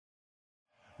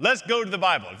let's go to the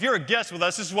Bible. If you're a guest with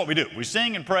us, this is what we do. We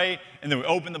sing and pray, and then we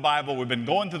open the Bible. We've been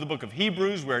going through the book of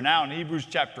Hebrews. We're now in Hebrews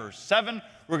chapter 7.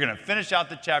 We're going to finish out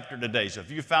the chapter today. So if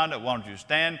you found it, why don't you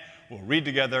stand? We'll read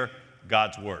together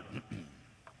God's Word.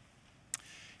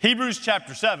 Hebrews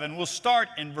chapter 7, we'll start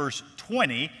in verse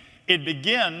 20. It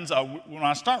begins, when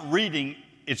I start reading,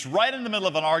 it's right in the middle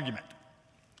of an argument.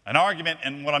 An argument,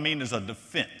 and what I mean is a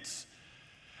defense.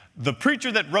 The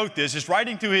preacher that wrote this is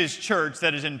writing to his church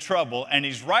that is in trouble, and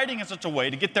he's writing in such a way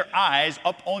to get their eyes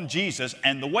up on Jesus.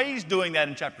 And the way he's doing that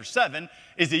in chapter 7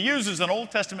 is he uses an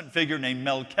Old Testament figure named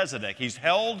Melchizedek. He's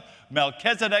held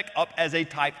Melchizedek up as a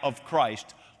type of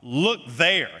Christ. Look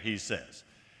there, he says.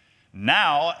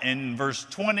 Now, in verse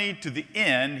 20 to the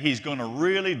end, he's going to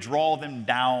really draw them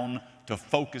down to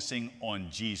focusing on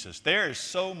Jesus. There is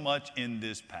so much in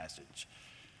this passage.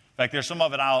 In fact, there's some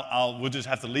of it we'll just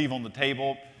have to leave on the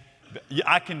table.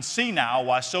 I can see now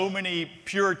why so many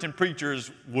Puritan preachers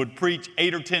would preach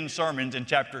 8 or 10 sermons in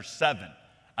chapter 7.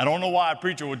 I don't know why a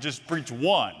preacher would just preach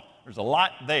one. There's a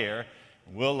lot there.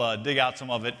 We'll dig out some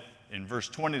of it in verse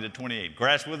 20 to 28.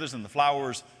 Grass withers and the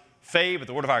flowers fade, but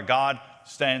the word of our God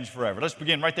stands forever. Let's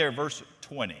begin right there, verse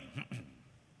 20.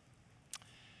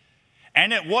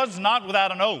 And it was not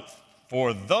without an oath,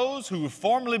 for those who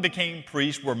formerly became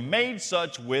priests were made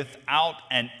such without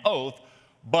an oath,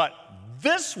 but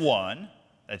this one,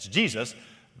 that's Jesus,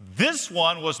 this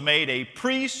one was made a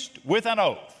priest with an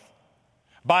oath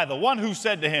by the one who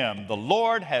said to him, the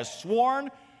Lord has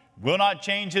sworn, will not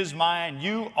change his mind,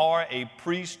 you are a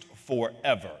priest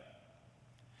forever.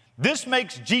 This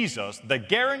makes Jesus the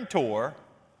guarantor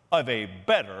of a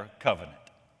better covenant.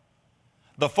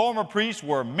 The former priests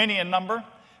were many in number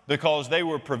because they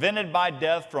were prevented by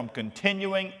death from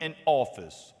continuing in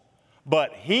office.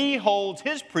 But he holds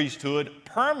his priesthood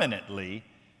permanently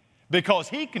because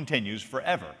he continues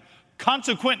forever.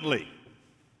 Consequently,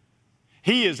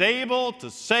 he is able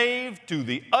to save to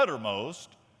the uttermost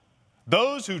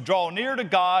those who draw near to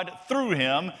God through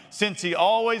him, since he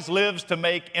always lives to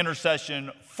make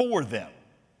intercession for them.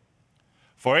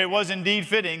 For it was indeed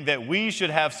fitting that we should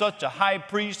have such a high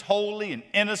priest, holy and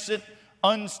innocent,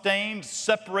 unstained,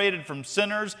 separated from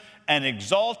sinners, and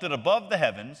exalted above the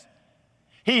heavens.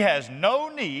 He has no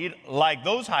need, like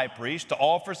those high priests, to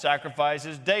offer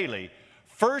sacrifices daily,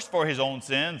 first for his own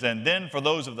sins and then for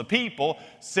those of the people,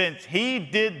 since he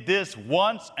did this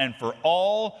once and for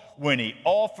all when he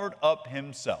offered up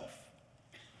himself.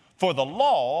 For the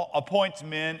law appoints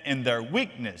men in their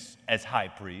weakness as high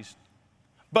priests,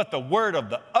 but the word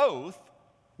of the oath,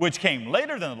 which came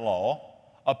later than the law,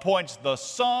 appoints the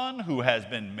Son who has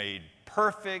been made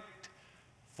perfect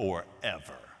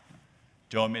forever.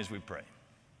 Join me as we pray.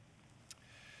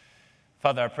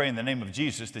 Father, I pray in the name of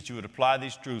Jesus that you would apply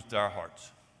these truths to our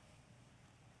hearts,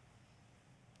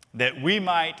 that we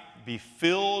might be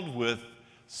filled with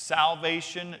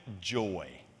salvation joy,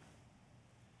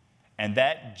 and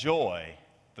that joy,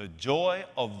 the joy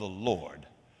of the Lord,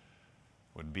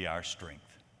 would be our strength.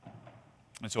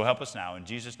 And so help us now. In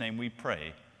Jesus' name we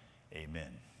pray,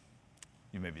 amen.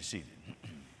 You may be seated.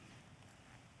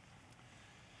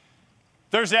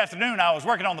 Thursday afternoon, I was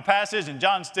working on the passage, and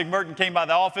John Stigmerton came by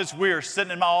the office. We were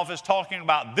sitting in my office talking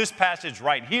about this passage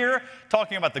right here,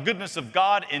 talking about the goodness of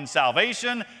God in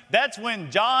salvation. That's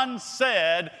when John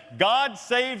said, God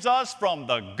saves us from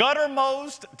the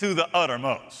guttermost to the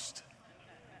uttermost,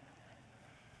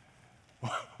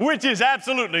 which is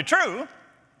absolutely true.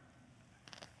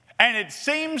 And it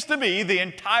seems to be the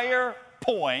entire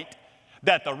point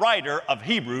that the writer of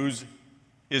Hebrews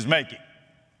is making.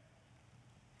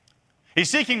 He's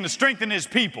seeking to strengthen his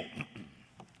people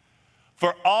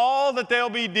for all that they'll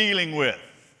be dealing with,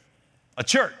 a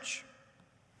church.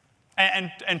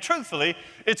 And truthfully,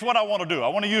 it's what I want to do. I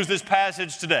want to use this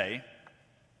passage today.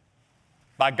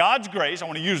 By God's grace, I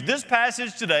want to use this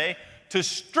passage today to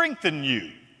strengthen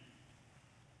you.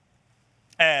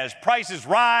 As prices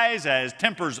rise, as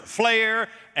tempers flare,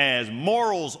 as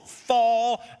morals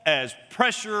fall, as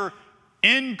pressure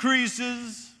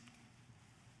increases,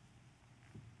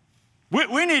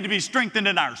 we need to be strengthened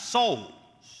in our souls.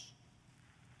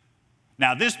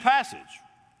 Now, this passage,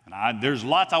 and there's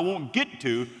lots I won't get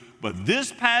to, but this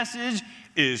passage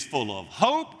is full of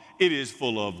hope. It is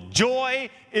full of joy.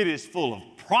 It is full of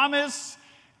promise.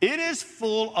 It is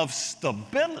full of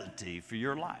stability for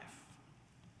your life.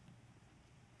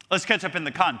 Let's catch up in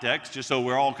the context, just so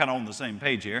we're all kind of on the same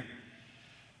page here.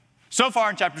 So far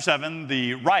in chapter 7,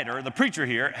 the writer, the preacher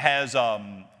here,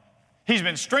 he's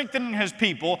been strengthening his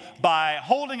people by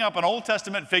holding up an Old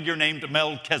Testament figure named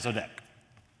Melchizedek.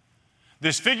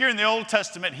 This figure in the Old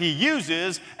Testament he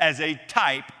uses as a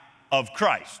type of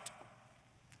Christ.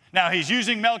 Now he's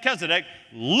using Melchizedek.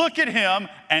 Look at him,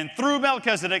 and through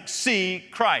Melchizedek, see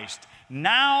Christ.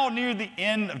 Now, near the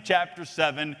end of chapter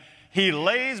 7, he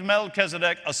lays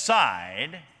Melchizedek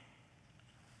aside,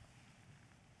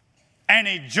 and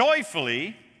he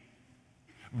joyfully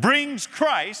brings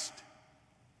Christ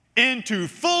into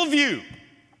full view.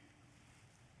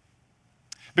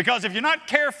 Because if you're not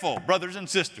careful, brothers and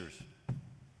sisters,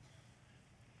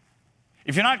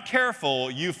 if you're not careful,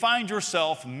 you find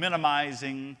yourself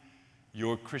minimizing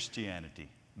your Christianity.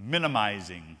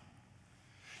 Minimizing.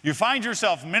 You find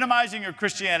yourself minimizing your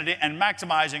Christianity and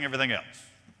maximizing everything else.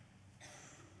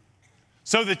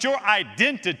 So that your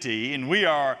identity, and we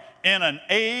are in an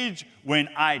age when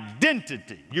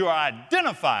identity, you are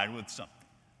identified with something.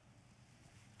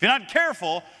 If you're not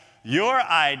careful, your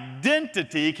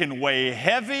identity can weigh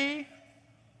heavy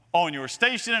on your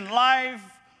station in life,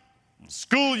 the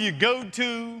school you go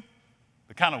to,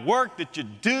 the kind of work that you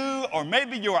do, or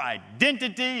maybe your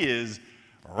identity is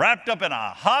wrapped up in a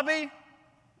hobby,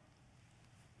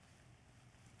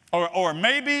 or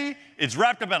maybe it's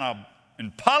wrapped up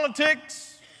in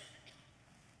politics,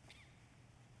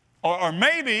 or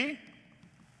maybe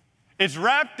it's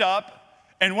wrapped up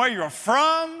in where you're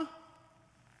from.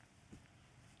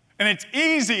 And it's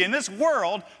easy in this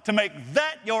world to make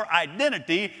that your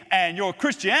identity and your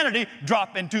Christianity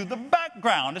drop into the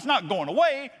background. It's not going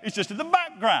away, it's just in the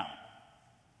background.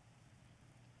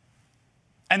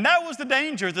 And that was the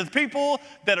danger that the people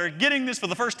that are getting this for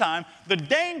the first time, the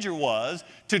danger was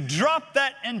to drop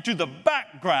that into the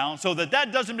background so that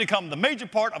that doesn't become the major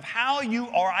part of how you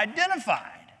are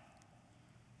identified.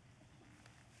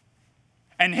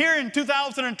 And here in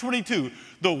 2022,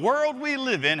 the world we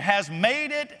live in has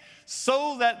made it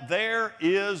so that there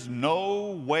is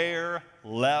nowhere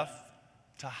left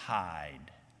to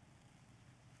hide.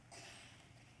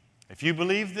 If you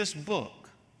believe this book,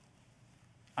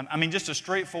 I mean just a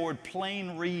straightforward,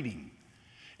 plain reading.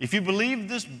 If you believe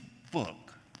this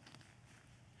book,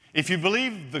 if you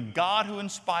believe the God who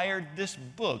inspired this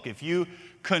book, if you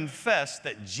confess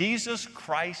that Jesus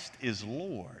Christ is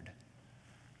Lord,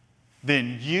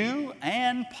 then you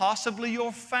and possibly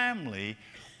your family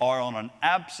are on an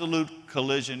absolute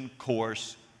collision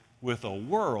course with a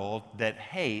world that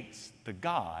hates the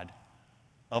God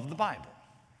of the Bible.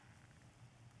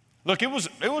 Look, it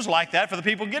was like that for the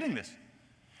people getting this.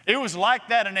 It was like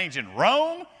that in ancient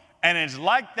Rome, and it's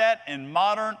like that in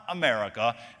modern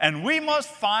America. And we must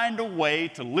find a way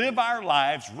to live our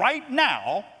lives right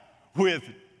now with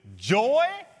joy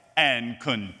and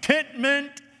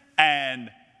contentment and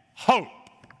hope.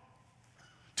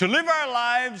 To live our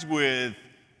lives with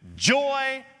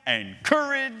joy and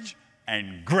courage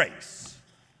and grace.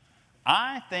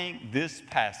 I think this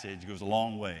passage goes a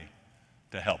long way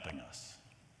to helping us.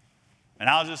 And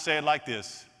I'll just say it like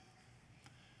this.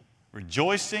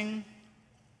 Rejoicing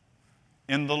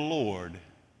in the Lord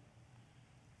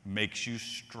makes you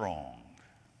strong.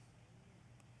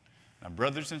 Now,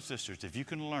 brothers and sisters, if you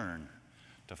can learn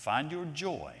to find your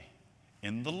joy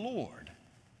in the Lord,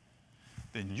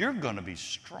 then you're going to be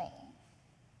strong.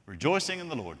 Rejoicing in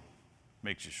the Lord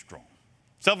makes you strong.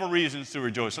 Several reasons to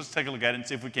rejoice. Let's take a look at it and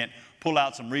see if we can't pull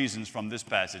out some reasons from this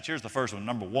passage. Here's the first one.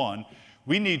 Number one,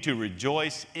 we need to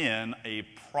rejoice in a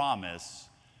promise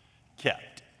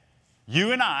kept.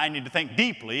 You and I need to think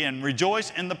deeply and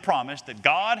rejoice in the promise that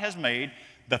God has made,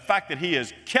 the fact that He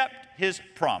has kept His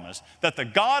promise, that the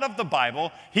God of the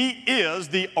Bible, He is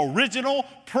the original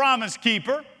promise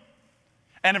keeper.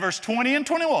 And in verse 20 and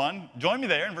 21, join me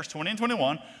there, in verse 20 and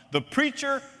 21, the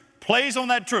preacher plays on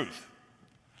that truth.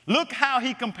 Look how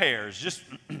he compares,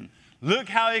 look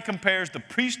how he compares the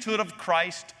priesthood of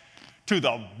Christ to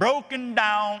the broken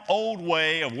down old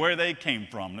way of where they came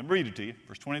from. Let me read it to you,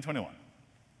 verse 20 and 21.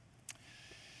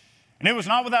 And it was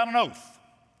not without an oath,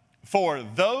 for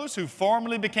those who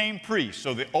formerly became priests,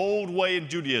 so the old way in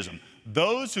Judaism,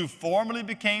 those who formerly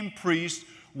became priests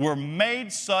were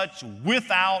made such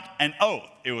without an oath.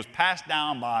 It was passed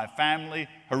down by family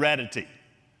heredity.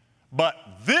 But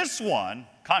this one,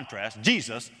 contrast,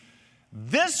 Jesus,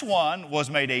 this one was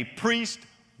made a priest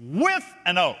with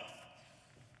an oath.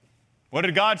 What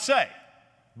did God say?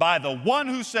 By the one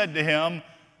who said to him,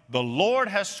 the Lord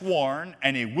has sworn,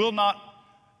 and he will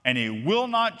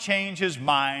not change his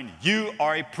mind. You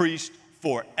are a priest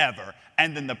forever.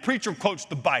 And then the preacher quotes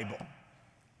the Bible.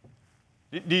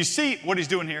 Do you see what he's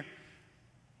doing here?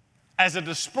 As a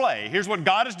display, here's what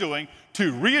God is doing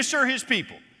to reassure his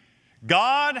people.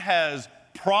 God has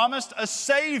promised a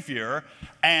Savior,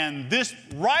 and this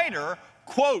writer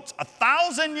quotes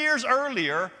 1,000 years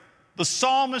earlier, the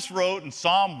psalmist wrote in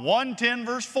Psalm 110,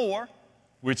 verse 4,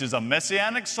 which is a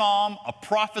messianic psalm, a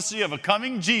prophecy of a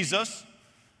coming Jesus.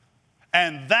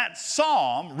 And that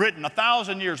psalm, written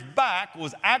 1,000 years back,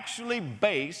 was actually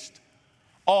based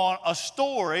on a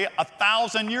story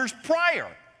 1,000 years prior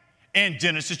in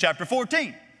Genesis chapter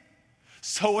 14.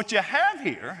 So what you have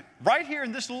here, right here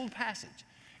in this little passage,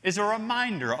 is a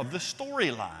reminder of the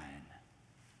storyline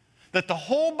that the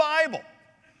whole Bible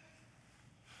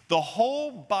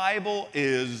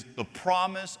is the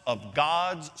promise of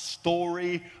God's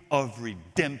story of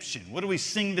redemption. What do we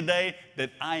sing today?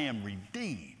 That I am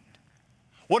redeemed.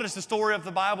 What is the story of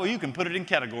the Bible? You can put it in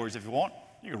categories if you want.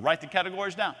 You can write the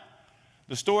categories down.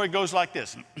 The story goes like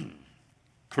this.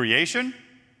 Creation,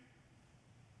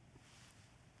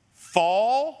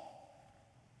 fall,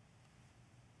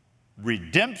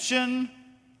 redemption,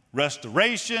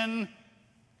 restoration,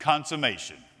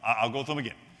 consummation. I'll go through them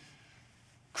again.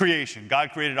 Creation.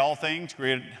 God created all things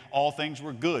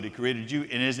were good. He created you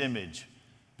in His image.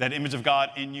 That image of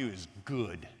God in you is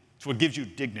good. It's what gives you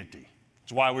dignity.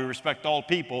 It's why we respect all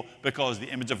people, because the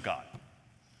image of God.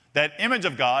 That image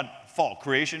of God, fall.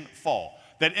 Creation, fall.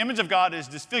 That image of God is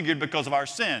disfigured because of our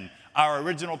sin. Our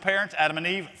original parents, Adam and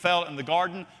Eve, fell in the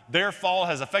garden. Their fall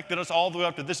has affected us all the way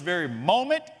up to this very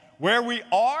moment where we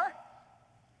are.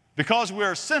 Because we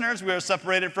are sinners, we are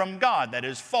separated from God. That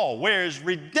is fall. Where is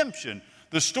redemption?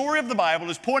 The story of the Bible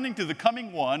is pointing to the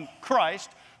coming one, Christ,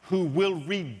 who will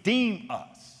redeem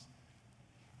us.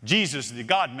 Jesus, the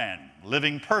God-man,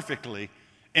 living perfectly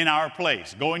in our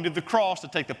place, going to the cross to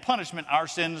take the punishment our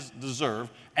sins deserve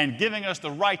and giving us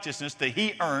the righteousness that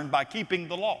He earned by keeping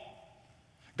the law.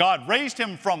 God raised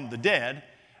Him from the dead,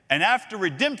 and after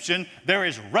redemption, there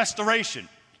is restoration.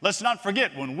 Let's not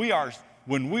forget, when we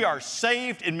are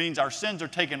saved, it means our sins are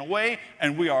taken away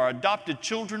and we are adopted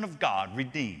children of God,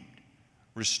 redeemed,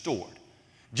 restored.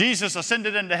 Jesus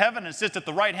ascended into heaven and sits at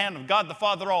the right hand of God the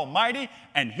Father Almighty,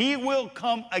 and He will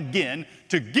come again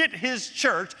to get His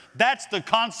church. That's the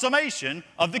consummation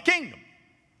of the kingdom.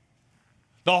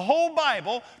 The whole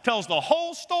Bible tells the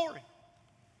whole story.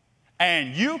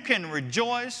 And you can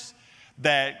rejoice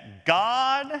that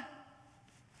God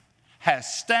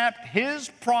has stamped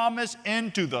His promise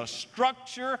into the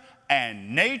structure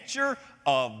and nature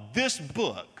of this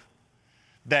book,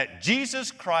 that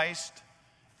Jesus Christ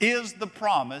is the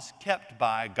promise kept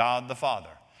by God the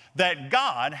Father. That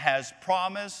God has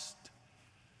promised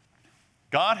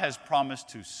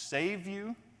to save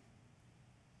you,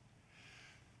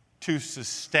 to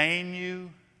sustain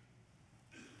you,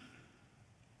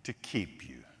 to keep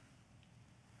you.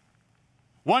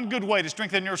 One good way to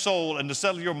strengthen your soul and to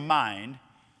settle your mind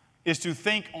is to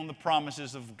think on the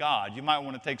promises of God. You might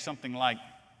want to take something like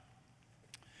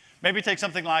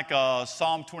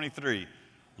Psalm 23.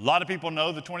 A lot of people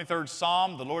know the 23rd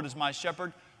Psalm, the Lord is my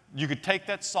shepherd. You could take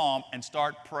that Psalm and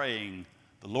start praying,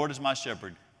 the Lord is my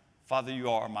shepherd. Father, you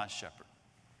are my shepherd.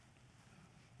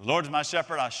 The Lord is my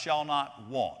shepherd, I shall not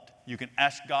want. You can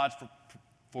ask God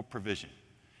for provision.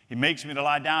 He makes me to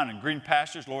lie down in green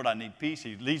pastures. Lord, I need peace.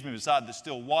 He leads me beside the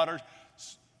still waters.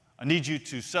 I need you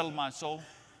to settle my soul.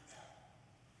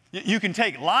 You can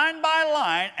take line by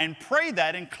line and pray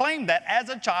that and claim that as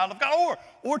a child of God.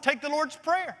 Or take the Lord's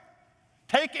Prayer.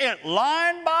 Take it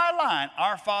line by line.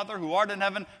 Our Father who art in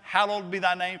heaven, hallowed be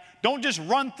thy name. Don't just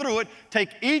run through it.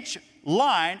 Take each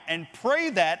line and pray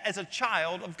that as a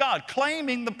child of God,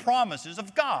 claiming the promises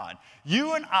of God.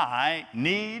 You and I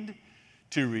need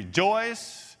to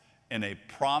rejoice in a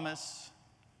promise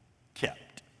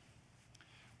kept.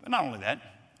 But not only that,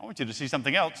 I want you to see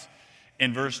something else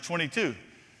in verse 22.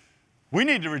 We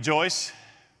need to rejoice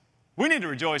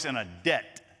in a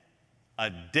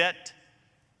debt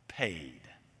paid.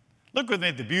 Look with me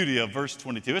at the beauty of verse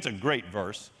 22. It's a great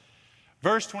verse.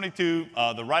 Verse 22,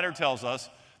 the writer tells us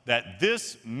that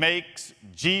this makes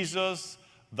Jesus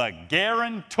the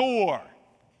guarantor.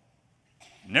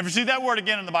 Never see that word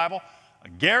again in the Bible. A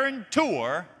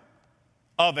guarantor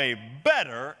of a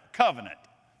better covenant.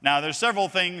 Now, there's several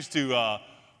things to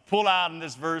pull out in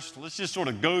this verse. Let's just sort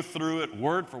of go through it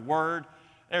word for word.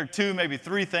 There are two, maybe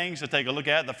three things to take a look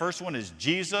at. The first one is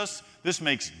Jesus. This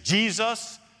makes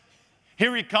Jesus.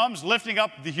 Here He comes lifting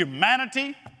up the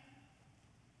humanity.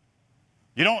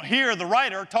 You don't hear the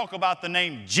writer talk about the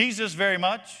name Jesus very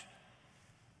much.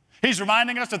 He's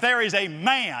reminding us that there is a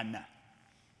man,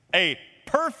 a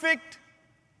perfect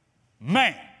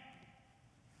man,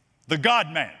 the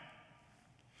God-man,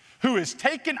 who has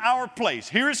taken our place.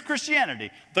 Here is Christianity,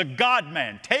 the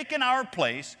God-man, taken our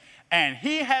place, and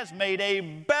He has made a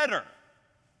better.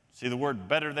 See the word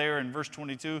better there in verse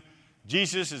 22?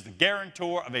 Jesus is the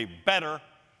guarantor of a better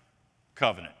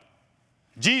covenant.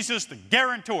 Jesus, the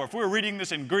guarantor. If we were reading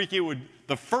this in Greek, it would,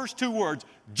 the first two words,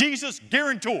 Jesus,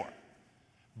 guarantor.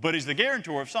 But he's the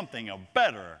guarantor of something, a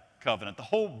better covenant. The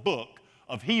whole book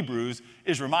of Hebrews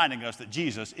is reminding us that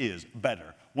Jesus is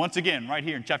better. Once again, right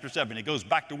here in chapter 7, it goes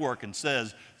back to work and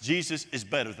says, Jesus is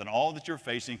better than all that you're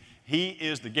facing. He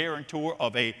is the guarantor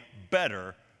of a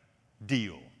better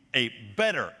deal, a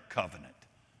better covenant.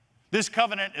 This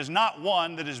covenant is not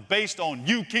one that is based on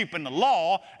you keeping the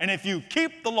law, and if you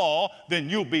keep the law, then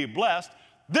you'll be blessed.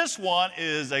 This one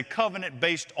is a covenant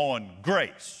based on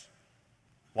grace.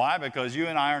 Why? Because you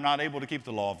and I are not able to keep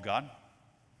the law of God.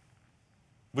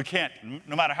 We can't,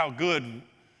 no matter how good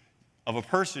of a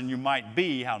person you might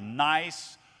be, how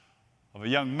nice of a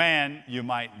young man you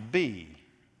might be.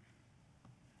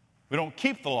 We don't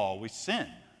keep the law, we sin.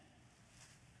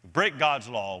 We break God's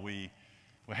law, we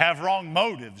have wrong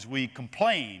motives, we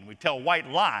complain, we tell white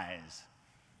lies,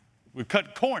 we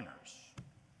cut corners,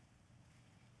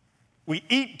 we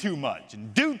eat too much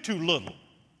and do too little,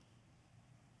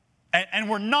 and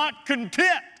we're not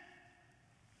content.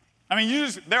 I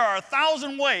mean, there are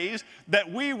 1,000 ways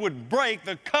that we would break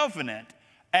the covenant,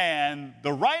 and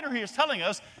the writer here is telling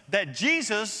us that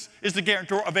Jesus is the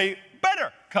guarantor of a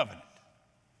better covenant.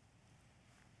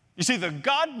 You see, the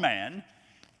God-man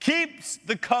keeps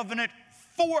the covenant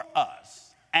for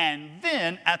us, and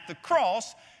then at the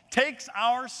cross takes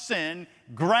our sin,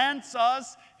 grants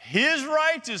us his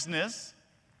righteousness,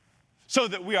 so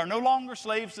that we are no longer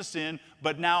slaves to sin,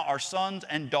 but now are sons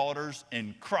and daughters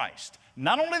in Christ.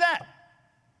 Not only that,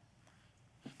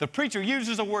 the preacher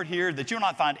uses a word here that you'll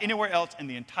not find anywhere else in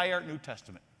the entire New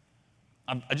Testament.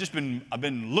 I've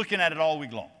been looking at it all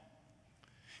week long.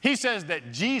 He says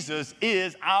that Jesus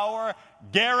is our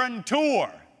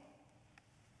guarantor.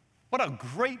 What a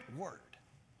great word.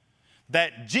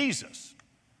 That Jesus,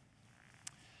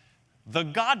 the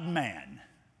God-man,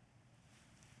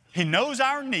 he knows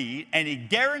our need and he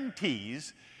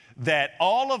guarantees that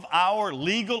all of our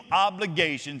legal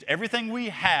obligations, everything we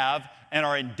have and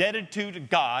are indebted to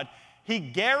God, he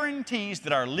guarantees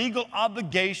that our legal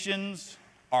obligations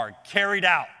are carried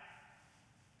out.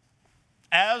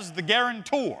 As the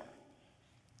guarantor,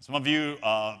 some of you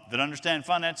that understand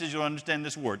finances, you'll understand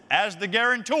this word. As the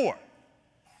guarantor,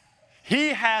 he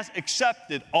has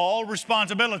accepted all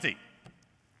responsibility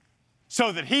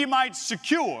so that he might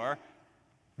secure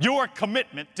your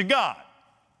commitment to God.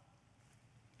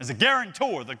 As a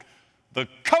guarantor, the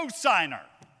co-signer.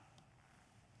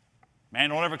 Man,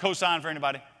 don't ever co-sign for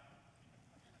anybody.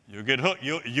 You'll get hooked.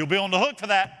 You'll be on the hook for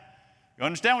that. You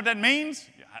understand what that means?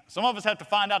 Some of us have to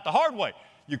find out the hard way.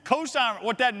 You co-sign,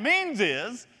 what that means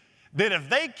is that if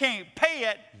they can't pay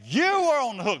it, you are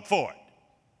on the hook for it.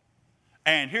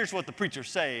 And here's what the preacher's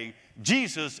saying.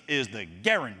 Jesus is the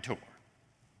guarantor.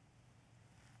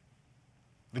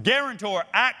 The guarantor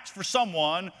acts for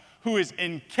someone who is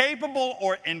incapable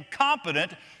or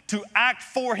incompetent to act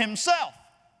for himself.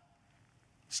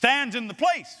 Stands in the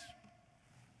place.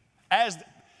 As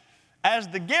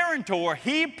the guarantor,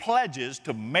 he pledges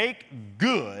to make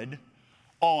good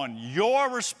on your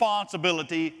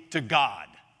responsibility to God.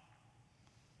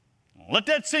 Let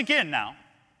that sink in now.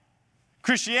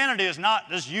 Christianity is not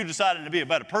just you deciding to be a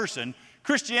better person.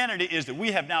 Christianity is that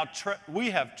we have now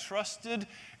trusted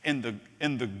in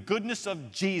the goodness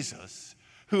of Jesus,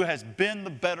 who has been the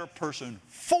better person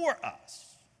for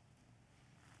us.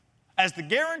 As the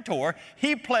guarantor,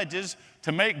 he pledges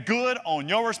to make good on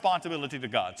your responsibility to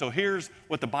God. So here's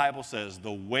what the Bible says.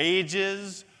 The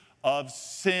wages of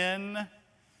sin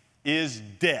is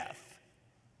death.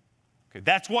 Okay,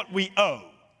 that's what we owe.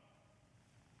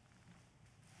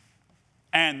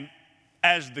 And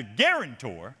as the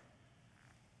guarantor,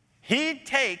 he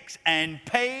takes and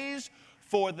pays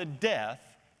for the death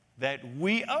that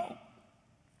we owe.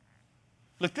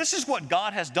 Look, this is what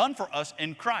God has done for us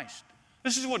in Christ.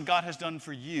 This is what God has done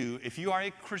for you if you are a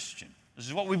Christian. This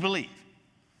is what we believe.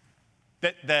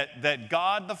 That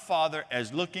God the Father,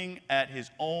 as looking at his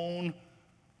own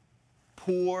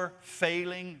poor,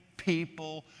 failing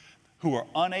people who are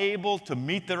unable to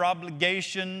meet their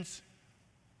obligations,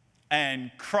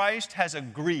 and Christ has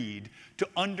agreed to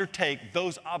undertake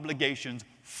those obligations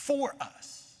for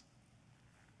us,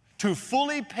 to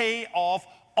fully pay off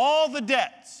all the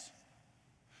debts,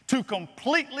 to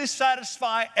completely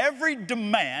satisfy every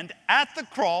demand at the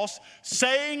cross,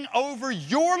 saying over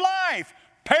your life,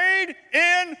 paid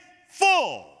in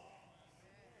full.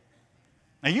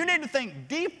 Now you need to think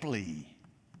deeply.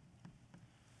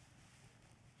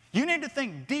 You need to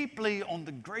think deeply on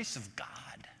the grace of God.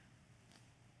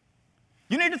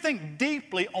 You need to think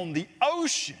deeply on the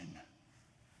ocean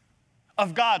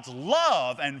of God's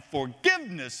love and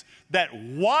forgiveness that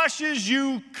washes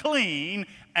you clean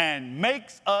and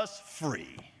makes us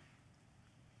free.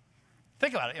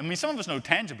 Think about it. I mean, some of us know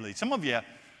tangibly. Some of you,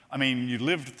 I mean, you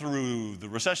lived through the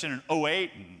recession in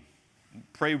 2008 and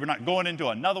pray we're not going into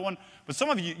another one. But some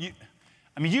of you,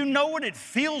 you know what it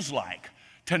feels like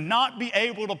to not be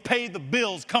able to pay the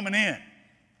bills coming in,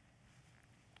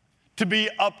 to be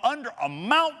up under a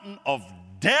mountain of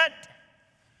debt,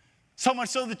 so much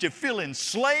so that you feel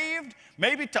enslaved,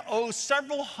 maybe to owe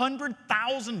several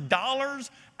 $100,000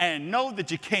 and know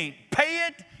that you can't pay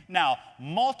it. Now,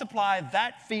 multiply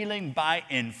that feeling by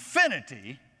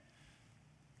infinity.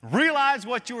 Realize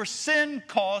what your sin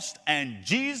cost, and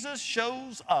Jesus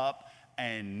shows up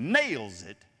and nails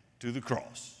it to the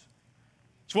cross.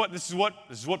 This is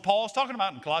what Paul's talking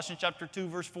about in Colossians chapter 2,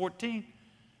 verse 14.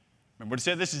 Remember what he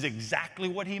said? This is exactly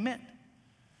what he meant.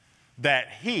 That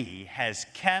he has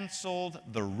canceled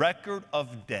the record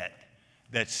of debt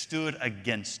that stood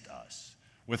against us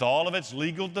with all of its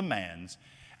legal demands,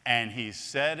 and he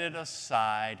set it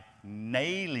aside,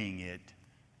 nailing it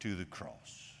to the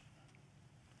cross.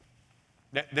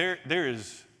 There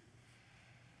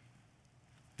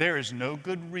is no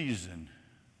good reason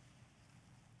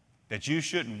that you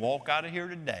shouldn't walk out of here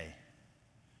today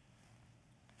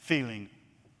feeling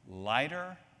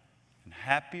lighter and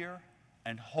happier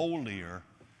and holier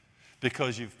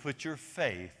because you've put your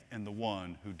faith in the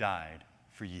one who died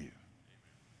for you.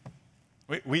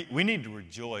 We need to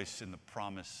rejoice in the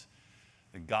promise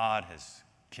that God has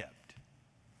kept.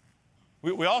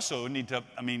 We also need to,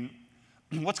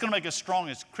 what's going to make us strong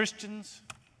as Christians?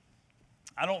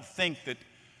 I don't think that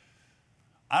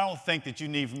you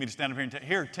need for me to stand up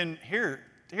here and tell here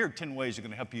are 10 ways that are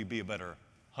going to help you be a better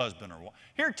husband or wife.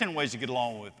 Here are 10 ways to get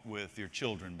along with your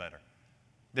children better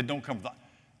that don't come from.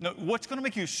 No, what's going to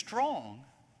make you strong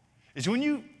is when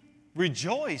you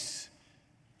rejoice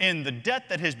in the debt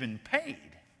that has been paid.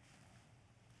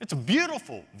 It's a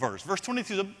beautiful verse. Verse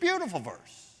 22 is a beautiful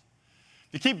verse.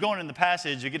 If you keep going in the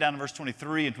passage, you get down to verse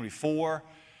 23 and 24,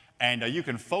 and you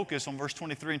can focus on verse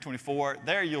 23 and 24.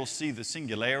 There you'll see the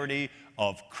singularity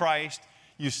of Christ.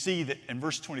 You see that in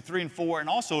verse 23 and 4, and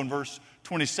also in verse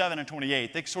 27 and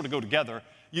 28, they sort of go together.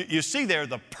 You see there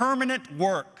the permanent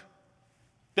work,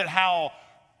 that how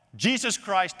Jesus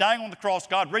Christ dying on the cross,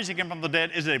 God raising him from the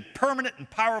dead, is a permanent and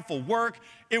powerful work.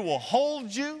 It will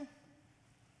hold you.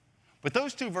 But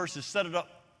those two verses set it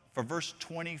up for verse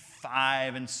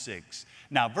 25 and 6.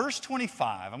 Now, verse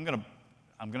 25, I'm going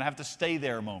to have to stay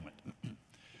there a moment.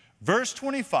 Verse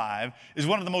 25 is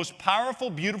one of the most powerful,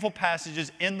 beautiful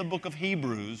passages in the book of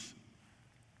Hebrews.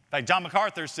 In fact, John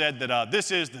MacArthur said that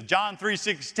this is the John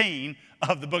 3:16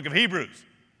 of the book of Hebrews.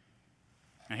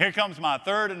 And here comes my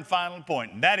third and final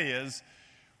point, and that is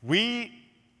we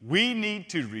need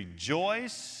to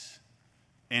rejoice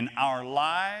in our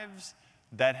lives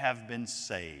that have been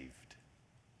saved.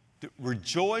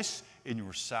 Rejoice in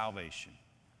your salvation.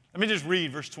 Let me just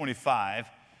read verse 25.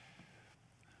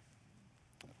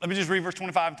 Let me just read verse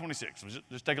 25 and 26.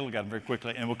 Just take a look at them very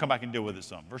quickly, and we'll come back and deal with it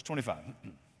some. Verse 25.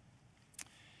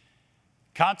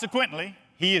 Consequently,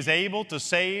 he is able to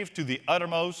save to the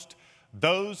uttermost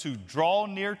those who draw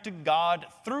near to God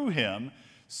through him,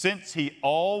 since he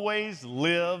always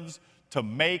lives to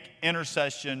make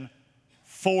intercession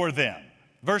for them.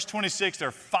 Verse 26, there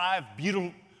are 5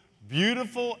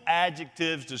 beautiful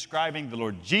adjectives describing the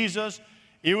Lord Jesus.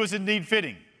 It was indeed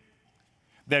fitting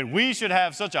that we should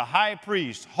have such a high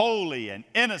priest, holy and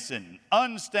innocent and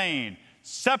unstained,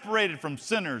 separated from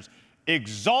sinners,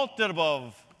 exalted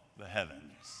above the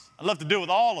heavens. I'd love to deal with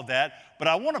all of that, but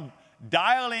I want to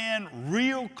dial in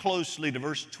real closely to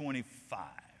verse 25.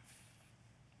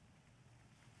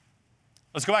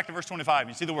 Let's go back to verse 25.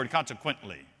 You see the word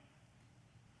consequently.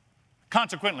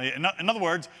 Consequently, in other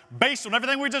words, based on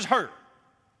everything we just heard,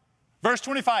 verse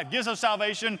 25 gives us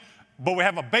salvation, but we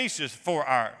have a basis for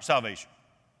our salvation.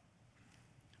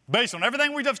 Based on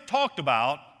everything we just talked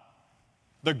about,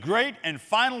 the great and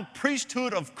final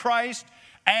priesthood of Christ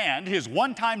and his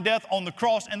one-time death on the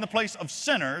cross in the place of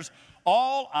sinners,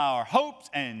 all our hopes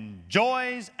and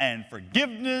joys and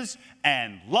forgiveness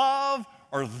and love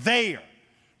are there.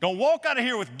 Don't walk out of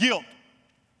here with guilt.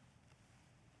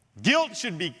 Guilt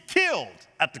should be killed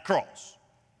at the cross,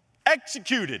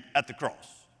 executed at the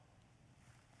cross.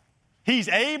 He's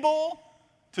able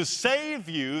to save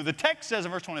you. The text says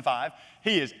in verse 25,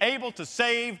 he is able to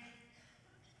save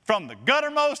from the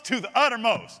guttermost to the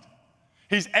uttermost.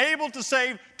 He's able to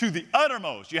save to the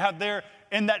uttermost. You have there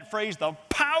in that phrase the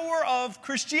power of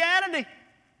Christianity.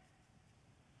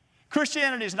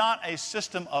 Christianity is not a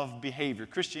system of behavior.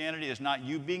 Christianity is not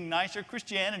you being nicer.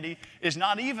 Christianity is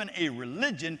not even a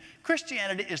religion.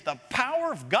 Christianity is the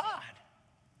power of God,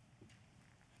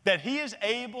 that He is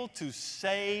able to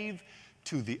save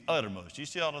to the uttermost. Do you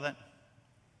see all of that?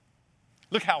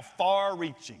 Look how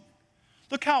far-reaching.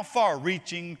 Look how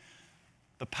far-reaching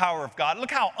the power of God.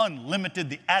 Look how unlimited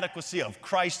the adequacy of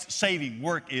Christ's saving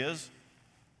work is.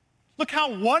 Look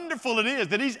how wonderful it is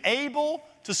that He's able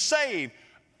to save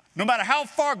no matter how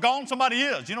far gone somebody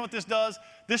is. You know what this does?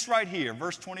 This right here,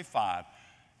 verse 25.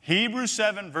 Hebrews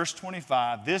 7, verse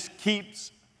 25. This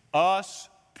keeps us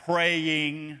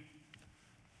praying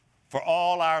for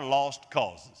all our lost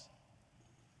causes.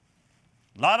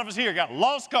 A lot of us here got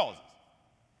lost causes.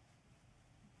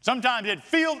 Sometimes it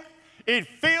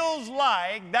feels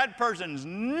like that person's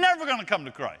never going to come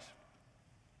to Christ.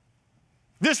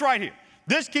 This right here.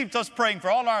 This keeps us praying for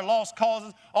all our lost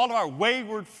causes, all of our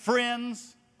wayward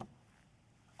friends,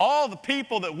 all the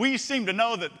people that we seem to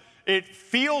know that it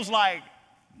feels like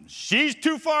she's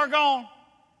too far gone.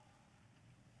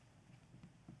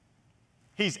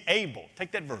 He's able.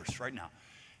 Take that verse right now.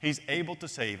 He's able to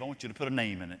save. I want you to put a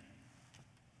name in it.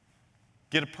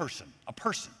 Get a person,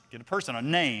 get a person, a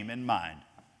name in mind.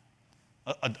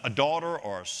 A daughter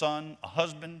or a son, a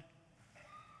husband.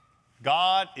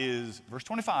 God is, verse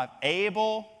 25,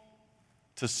 able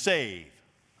to save.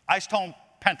 Eiston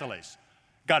Panteles.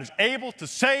 God is able to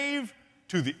save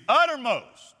to the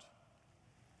uttermost.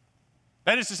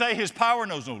 That is to say, His power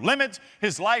knows no limits.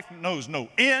 His life knows no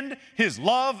end. His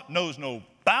love knows no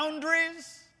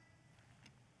boundaries.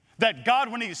 That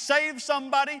God, when He saves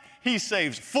somebody, He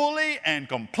saves fully and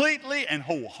completely and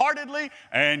wholeheartedly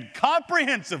and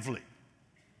comprehensively.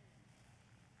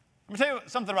 Let me tell you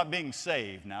something about being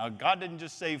saved now. God didn't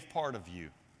just save part of you.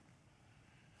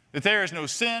 That there is no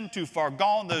sin too far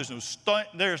gone. There is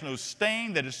no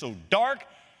stain that is so dark.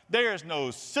 There is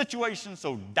no situation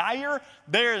so dire.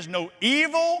 There is no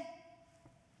evil.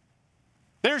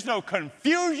 There's no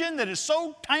confusion that is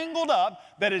so tangled up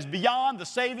that is beyond the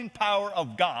saving power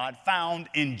of God found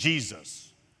in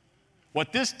Jesus.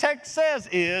 What this text says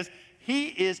is He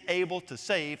is able to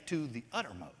save to the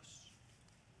uttermost.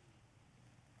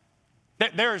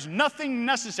 There is nothing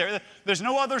necessary. There's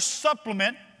no other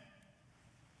supplement.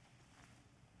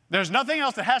 There's nothing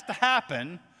else that has to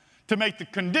happen to make the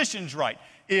conditions right.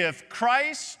 If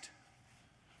Christ,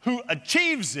 who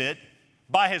achieves it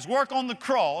by His work on the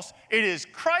cross, it is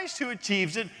Christ who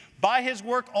achieves it by His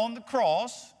work on the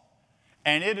cross,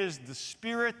 and it is the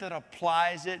Spirit that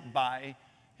applies it by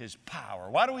His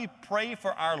power. Why do we pray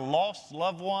for our lost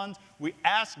loved ones? We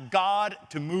ask God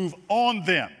to move on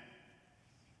them.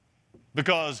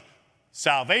 Because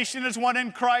salvation is won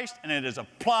in Christ, and it is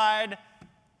applied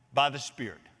by the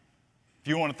Spirit. If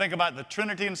you want to think about the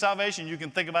Trinity in salvation, you can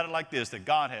think about it like this, that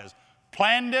God has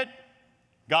planned it,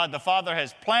 God the Father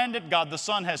has planned it, God the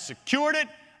Son has secured it,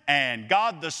 and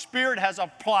God the Spirit has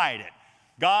applied it.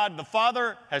 God the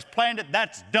Father has planned it,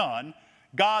 that's done.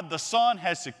 God the Son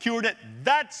has secured it,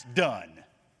 that's done.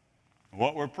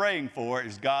 What we're praying for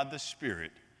is God the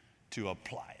Spirit to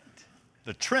apply it.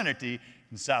 The Trinity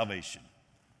in salvation.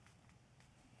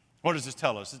 What does this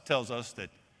tell us? It tells us that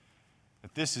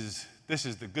this is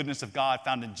the goodness of God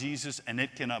found in Jesus, and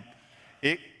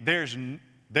there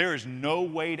is no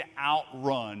way to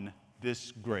outrun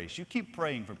this grace. You keep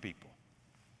praying for people.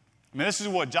 I mean, this is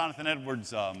what Jonathan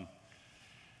Edwards, the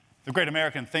great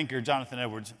American thinker Jonathan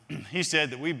Edwards, he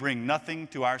said that we bring nothing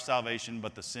to our salvation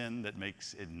but the sin that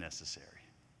makes it necessary.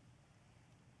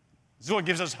 This is what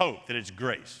gives us hope, that it's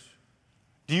grace.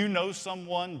 Do you know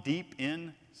someone deep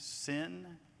in sin?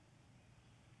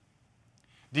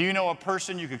 Do you know a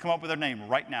person, you could come up with their name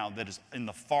right now, that is in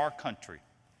the far country?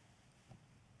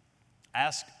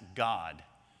 Ask God.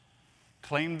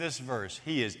 Claim this verse.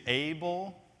 He is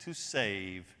able to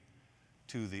save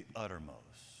to the uttermost.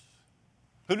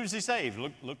 Who does He save?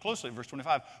 Look closely at verse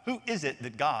 25. Who is it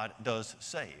that God does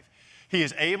save? He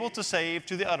is able to save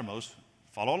to the uttermost.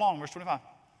 Follow along, verse 25.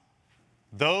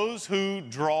 Those who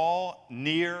draw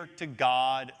near to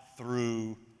God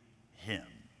through Him.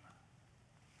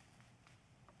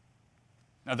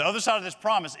 Now, the other side of this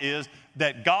promise is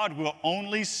that God will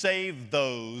only save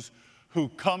those who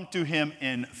come to Him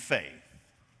in faith.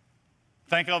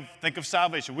 Think of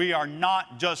salvation. We are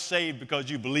not just saved because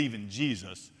you believe in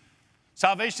Jesus.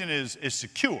 Salvation is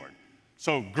secured.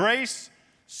 So grace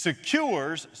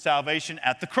secures salvation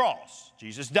at the cross.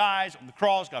 Jesus dies on the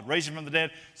cross. God raised Him from the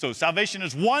dead. So salvation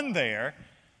is won there.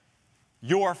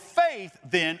 Your faith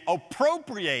then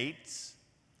appropriates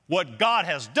what God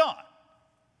has done.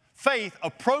 Faith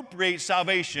appropriates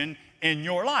salvation in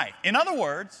your life. In other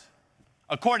words,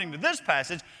 According to this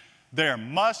passage, there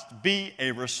must be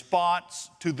a response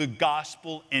to the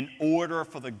gospel in order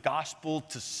for the gospel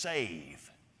to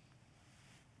save.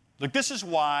 Look, this is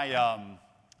why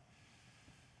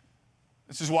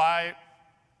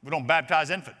we don't baptize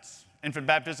infants. Infant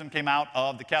baptism came out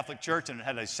of the Catholic Church, and it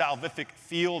had a salvific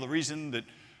feel. The reason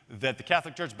that the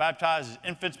Catholic Church baptizes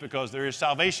infants because there is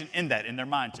salvation in that, in their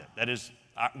mindset. That is,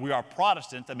 we are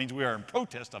Protestant. That means we are in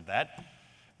protest of that.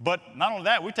 But not only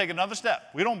that, we take another step.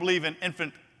 We don't believe in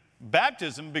infant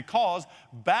baptism because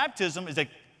baptism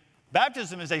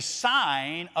is a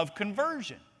sign of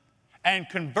conversion. And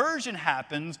conversion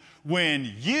happens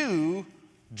when you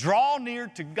draw near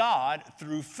to God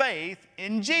through faith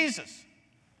in Jesus.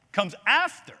 Comes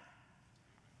after.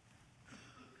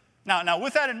 Now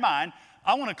with that in mind,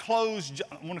 I want to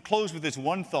close with this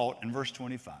one thought in verse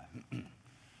 25. And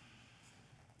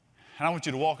I want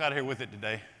you to walk out of here with it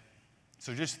today.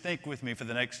 So just think with me for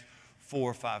the next 4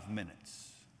 or 5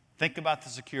 minutes. Think about the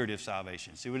security of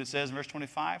salvation. See what it says in verse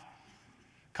 25?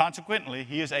 Consequently,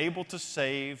 he is able to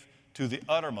save to the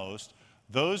uttermost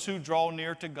those who draw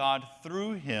near to God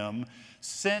through him,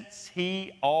 since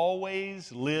he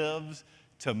always lives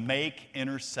to make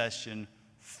intercession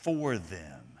for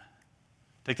them.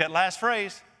 Take that last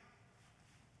phrase.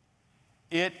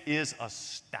 It is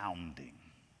astounding.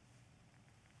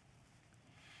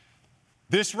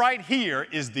 This right here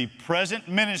is the present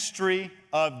ministry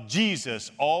of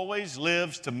Jesus, always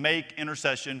lives to make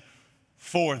intercession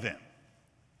for them.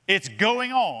 It's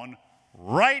going on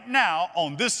right now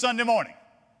on this Sunday morning.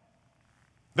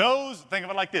 Think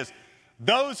of it like this,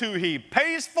 those who he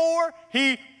pays for,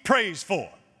 he prays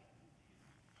for.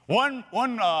 One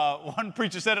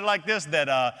preacher said it like this,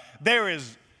 that there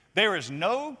is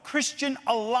no Christian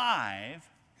alive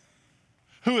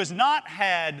who has not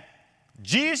had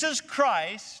Jesus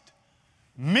Christ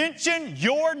mention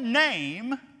your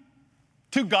name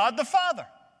to God the Father.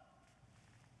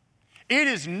 It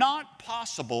is not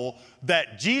possible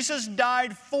that Jesus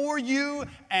died for you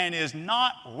and is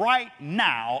not right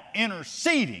now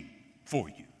interceding for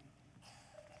you.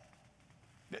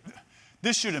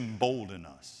 This should embolden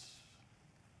us.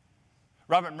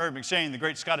 Robert Murray McCheyne, the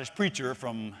great Scottish preacher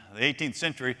from the 18th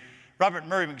century, Robert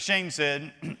Murray McCheyne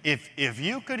said, if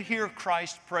you could hear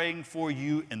Christ praying for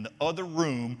you in the other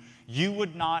room, you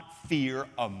would not fear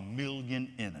a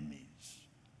million enemies.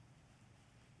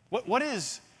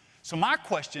 So my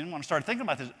question, when I started thinking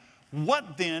about this,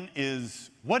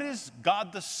 what is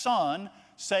God the Son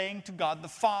saying to God the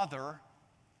Father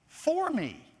for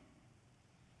me?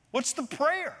 What's the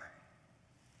prayer?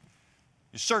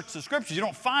 You search the scriptures, you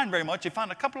don't find very much. You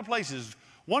find a couple of places.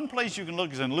 One place you can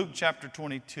look is in Luke chapter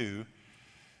 22.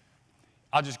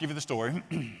 I'll just give you the story.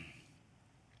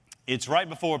 It's right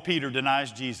before Peter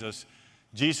denies Jesus.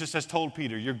 Jesus has told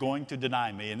Peter, you're going to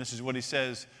deny me. And this is what he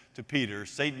says to Peter.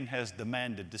 Satan has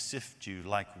demanded to sift you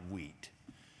like wheat.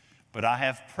 But I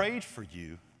have prayed for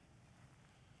you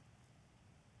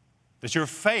that your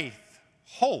faith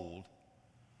hold.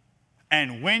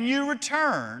 And when you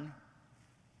return,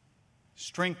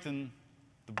 strengthen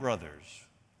the brothers.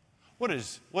 What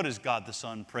is God the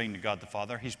Son praying to God the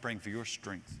Father? He's praying for your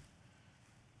strength,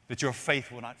 that your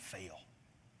faith will not fail.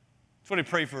 That's what he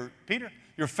prayed for Peter.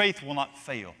 Your faith will not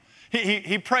fail.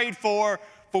 He prayed for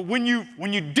when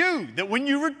you do, that when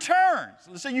you return,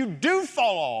 so let's say you do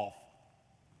fall off,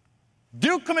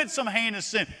 do commit some heinous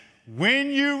sin, when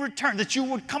you return, that you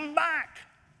would come back.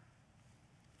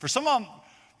 For some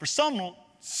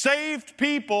saved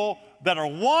people that are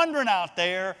wandering out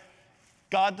there,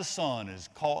 God the Son is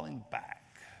calling back.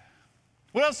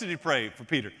 What else did he pray for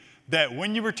Peter? That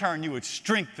when you return, you would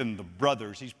strengthen the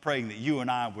brothers. He's praying that you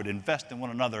and I would invest in one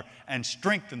another and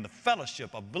strengthen the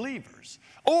fellowship of believers.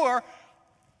 Or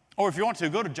if you want to,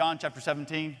 go to John chapter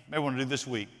 17. Maybe want to do this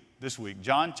week.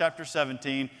 John chapter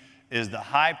 17 is the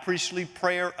high priestly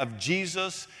prayer of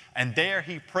Jesus, and there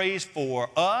he prays for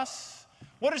us.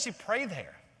 What does he pray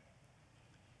there?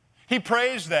 He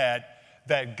prays that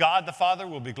God the Father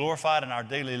will be glorified in our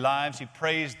daily lives. He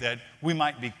prays that we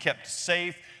might be kept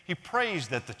safe. He prays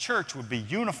that the church would be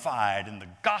unified in the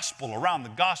gospel, around the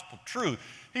gospel truth.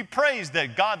 He prays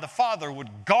that God the Father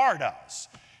would guard us.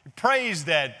 He prays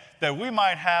that we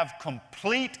might have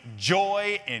complete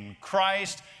joy in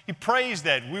Christ. He prays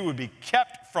that we would be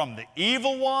kept from the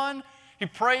evil one. He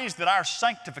prays that our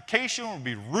sanctification would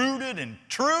be rooted in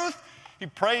truth. He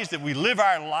prays that we live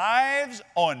our lives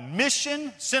on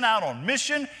mission, sent out on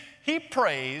mission. He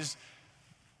prays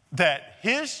that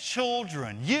his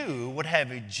children, you, would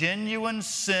have a genuine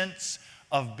sense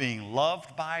of being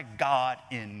loved by God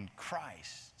in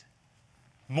Christ.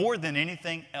 More than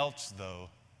anything else, though,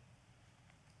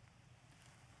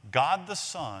 God the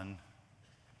Son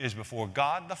is before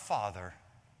God the Father,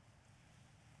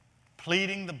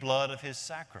 pleading the blood of his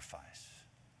sacrifice.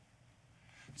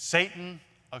 Satan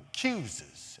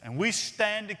accuses, and we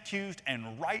stand accused,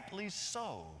 and rightly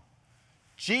so.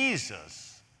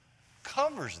 Jesus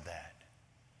covers that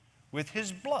with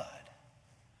his blood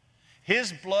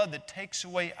that takes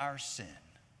away our sin.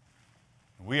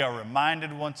 We are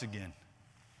reminded once again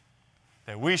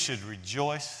that we should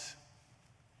rejoice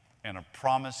in a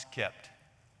promise kept.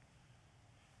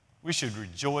 We should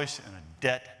rejoice in a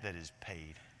debt that is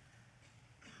paid.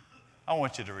 I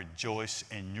want you to rejoice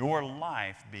in your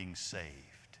life being saved.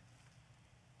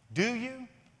 Do you?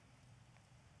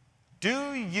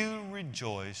 Do you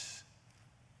rejoice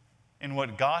in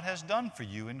what God has done for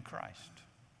you in Christ?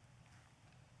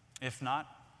 If not,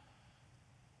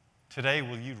 today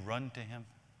will you run to him?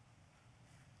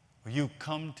 Will you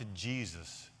come to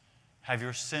Jesus, have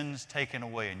your sins taken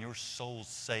away and your soul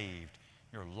saved,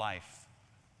 your life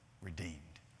redeemed?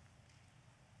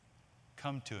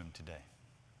 Come to him today.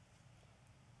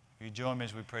 Will you join me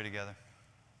as we pray together?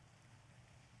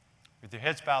 With your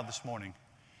heads bowed this morning,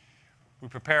 we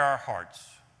prepare our hearts.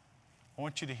 I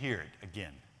want you to hear it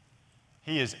again.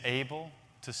 He is able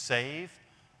to save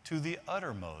to the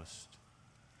uttermost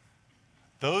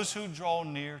those who draw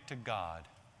near to God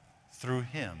through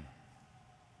him,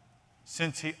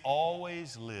 since he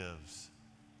always lives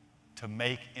to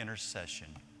make intercession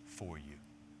for you.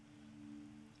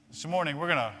 This morning, we're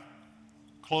going to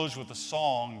close with a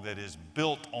song that is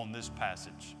built on this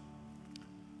passage.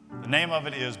 The name of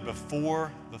it is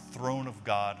Before the Throne of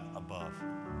God Above.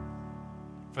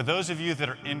 For those of you that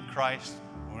are in Christ,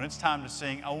 when it's time to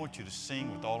sing, I want you to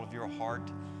sing with all of your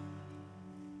heart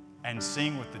and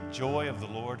sing with the joy of the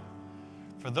Lord.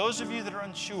 For those of you that are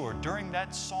unsure, during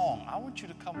that song, I want you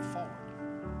to come forward.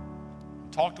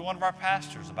 Talk to one of our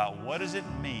pastors about what does it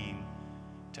mean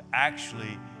to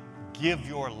actually give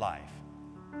your life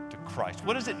to Christ.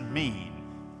 What does it mean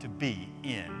to be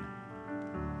in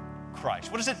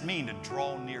Christ? What does it mean to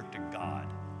draw near to God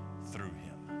through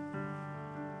him?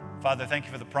 Father, thank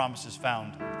you for the promises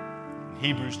found in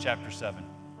Hebrews chapter 7.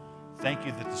 Thank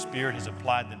you that the Spirit has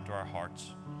applied them to our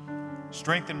hearts.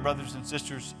 Strengthen brothers and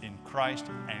sisters in Christ,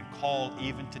 and call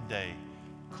even today,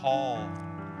 call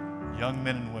young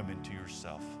men and women to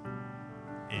yourself.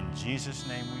 In Jesus'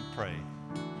 name we pray.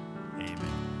 Amen.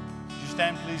 Would you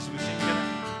stand, please, as we sing together?